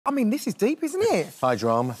I mean, this is deep, isn't it? High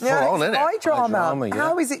drama. Yeah, Full on, isn't it? high drama. High drama, yeah.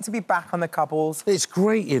 How is it to be back on the Cobbles? It's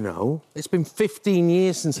great, you know. It's been 15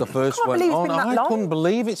 years since I first can't went believe it's on. been that I long. couldn't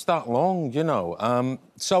believe it's that long, you know.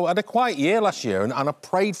 So I had a quiet year last year and I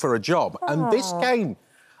prayed for a job. And this came.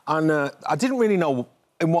 And I didn't really know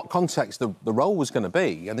in what context the role was going to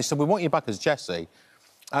be. And they said, we want you back as Jessie.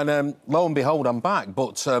 And lo and behold, I'm back.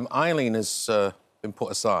 But Eileen has been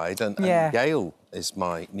put aside and Gail is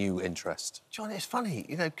my new interest. John, it's funny,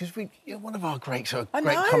 you know, because you're one of our great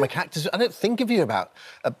comic actors. I don't think of you about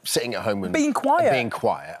sitting at home and being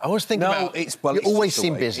quiet. I always think about you always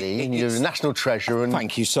seem busy and you're a national treasure and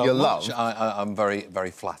thank you so you're much. loved. I'm very,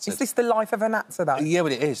 very flattered. Is this the life of an actor, though? Yeah,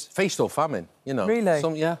 but it is. Feast or famine, you know.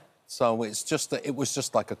 Really? Yeah. So it's just that it was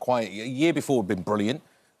just like a quiet year before had been brilliant.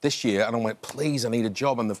 This year, and I went, please, I need a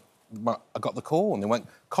job, and I got the call, and they went,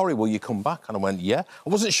 Corrie, will you come back? And I went, yeah. I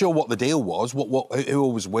wasn't sure what the deal was, who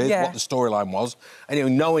I was with, what the storyline was. Anyway,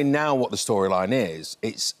 knowing now what the storyline is,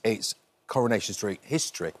 it's Coronation Street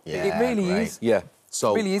history. Yeah, it really is. Yeah.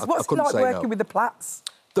 So it really is. What's it like working with the Platts?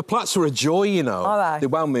 The Platts are a joy, you know. Are they? They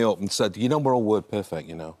wound me up and said, you know, we're all word perfect,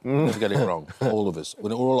 you know. Never get it wrong, all of us.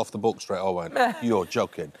 When we're all off the book straight, I went, you're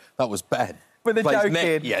joking. That was Ben. But they're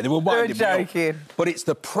joking. Yeah, they were winding me up. joking. But it's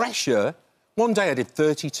the pressure. One day I did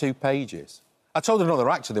 32 pages. I told another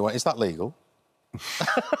actor, they went, is that legal?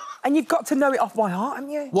 And you've got to know it off by heart,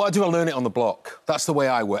 haven't you? What I do, I learn it on the block. That's the way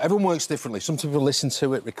I work. Everyone works differently. Some people listen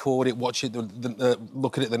to it, record it, watch it,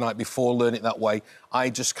 look at it the night before, learn it that way.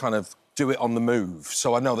 I just kind of do it on the move.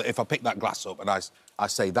 So I know that if I pick that glass up and I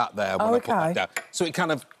say that there when I put that down. So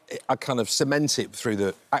I kind of cement it through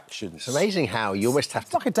the actions. It's amazing how you almost have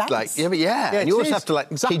to... It's like a dance. And you always have to,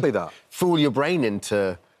 exactly that. Fool your brain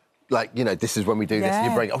into... Like, you know, this is when we do this, and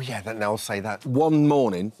your brain, oh, yeah, now I'll say that. One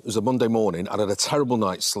morning, it was a Monday morning, I had a terrible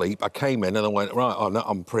night's sleep. I came in and I went, right,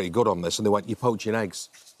 I'm pretty good on this. And they went, you're poaching eggs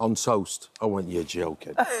on toast. I went, you're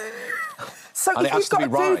joking. So if you've got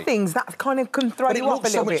to do things, that kind of can throw you off a little bit.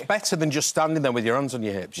 But it looks so much better than just standing there with your hands on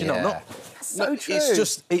your hips, you know? That's so true.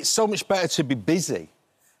 It's so much better to be busy.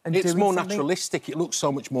 And it's more something. naturalistic. It looks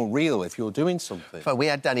so much more real if you're doing something. We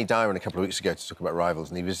had Danny Dyer in a couple of weeks ago to talk about Rivals,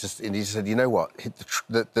 and he said, you know what,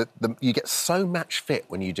 you get so match fit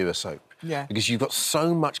when you do a soap. Yeah. Because you've got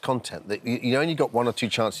so much content that you only got one or two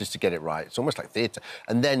chances to get it right. It's almost like theatre,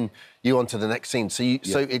 and then you on to the next scene. So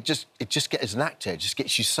it just gets as an actor, it just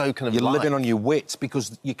gets you so kind of. You're living on your wits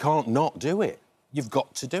because you can't not do it. You've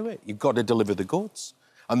got to do it. You've got to deliver the goods.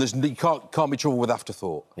 And you can't be trouble with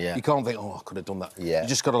afterthought. Yeah. You can't think, oh, I could have done that. Yeah. You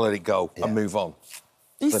just got to let it go and move on.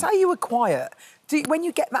 You say you were quiet. When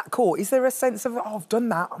you get that call, is there a sense of, oh, I've done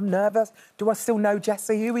that, I'm nervous? Do I still know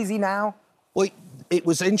Jesse? Who is he now? Well, it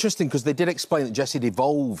was interesting because they did explain that Jesse had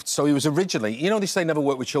evolved. So he was originally... You know they say never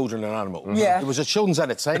work with children and animals? Yeah. He was a children's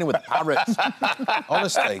entertainer with parrots.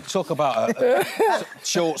 Honestly, talk about a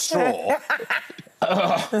short straw.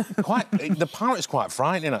 The parrot's quite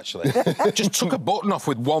frightening, actually. Just took a button off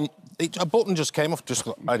with one... A button just came off, just...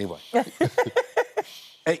 Anyway.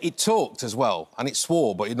 It talked as well, and it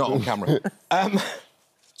swore, but not on camera.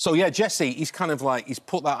 So, yeah, Jesse, he's kind of like... He's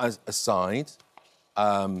put that aside.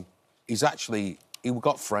 He's actually... He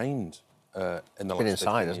got framed in the last... Been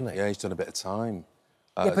inside, hasn't he? Yeah, he's done a bit of time.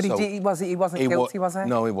 Yeah, but he wasn't guilty, was he?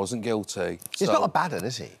 No, he wasn't guilty. He's not a bad one,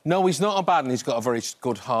 is he? No, he's not a bad one. He's got a very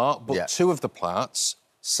good heart. But two of the Platts,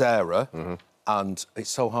 Sarah, and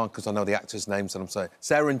it's so hard because I know the actors' names and I'm saying...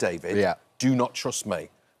 Sarah and David do not trust me.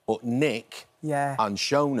 But Nick and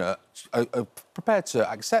Shona are prepared to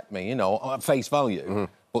accept me, you know, at face value.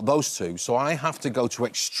 But those two, so I have to go to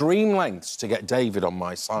extreme lengths to get David on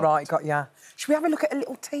my side. Right, got ya. Should we have a look at a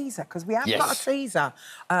little teaser? Because we have got a teaser.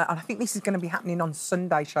 And I think this is going to be happening on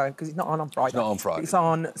Sunday show, because it's not on Friday. It's not on Friday. It's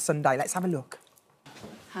on Sunday. Let's have a look.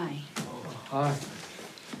 Hi. Hi.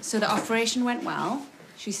 So the operation went well.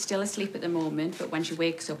 She's still asleep at the moment, but when she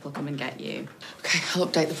wakes up, we'll come and get you. OK, I'll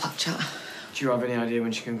update the Plat chat. Do you have any idea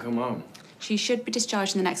when she can come home? She should be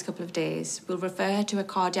discharged in the next couple of days. We'll refer her to a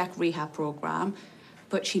cardiac rehab programme,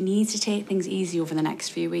 but she needs to take things easy over the next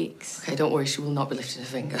few weeks. OK, don't worry, she will not be lifting a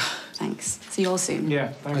finger. Thanks. See you all soon. Yeah,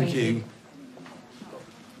 thank you.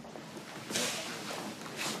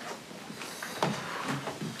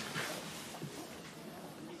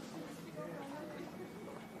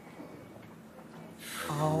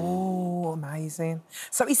 Oh, amazing.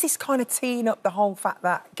 So is this kind of teeing up the whole fact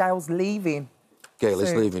that Gail's leaving? Gail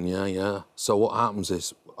is leaving, yeah. So what happens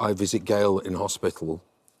is I visit Gail in hospital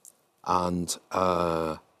and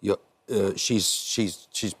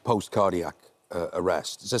she's post-cardiac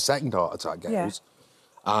arrest. It's a second heart attack, Gail's.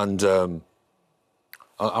 Yeah. And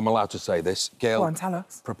I'm allowed to say this. Gail Go on, tell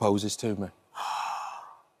us. proposes to me.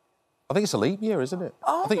 I think it's a leap year, isn't it?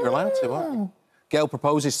 Oh. I think you're allowed to, aren't you? Gail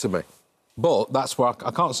proposes to me. But that's where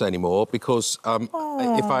I can't say anymore because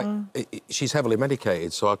she's heavily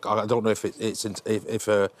medicated, so I don't know if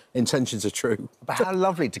her intentions are true. But how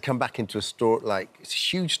lovely to come back into a story like it's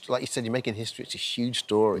huge. Like you said, you're making history. It's a huge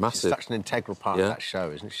story. Massive. She's such an integral part of that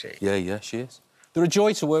show, isn't she? Yeah, she is. They're a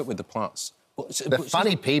joy to work with, the Platts. They're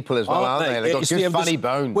funny people as well, aren't they? They've got good funny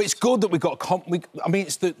bones. Well, it's good that we got... I mean,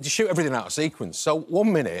 it's to shoot everything out of sequence. So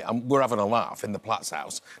 1 minute, we're having a laugh in the Platt's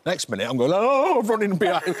house. Next minute, I'm going, oh,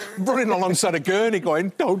 running alongside a gurney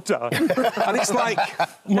going, don't die. And it's like, oh,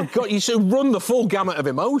 my God, you should run the full gamut of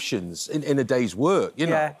emotions in a day's work, you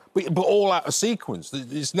know? Yeah. But all out of sequence.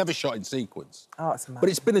 It's never shot in sequence. Oh, it's amazing. But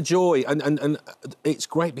it's been a joy, and it's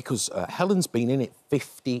great because Helen's been in it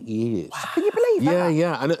 50 years. Wow. Can you believe that?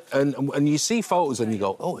 Yeah, and you see photos and you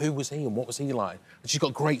go, oh, who was he and what was he like? And she's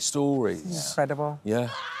got great stories. Incredible. Yeah.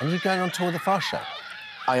 And you're going on tour with the Fast Show?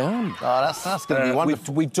 I am. Oh, that's going to be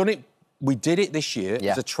wonderful. We've done it. We did it this year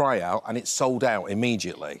as a tryout, and it sold out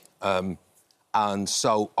immediately. And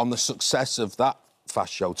so, on the success of that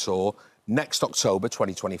Fast Show tour, next October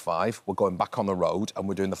 2025, we're going back on the road and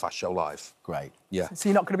we're doing the Fast Show live. Great. Yeah. So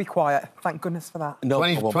you're not going to be quiet. Thank goodness for that. No,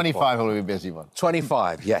 25 will be a busy one.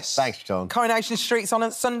 25, yes. Thanks, John. Coronation Street's on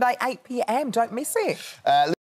Sunday, 8 p.m. Don't miss it.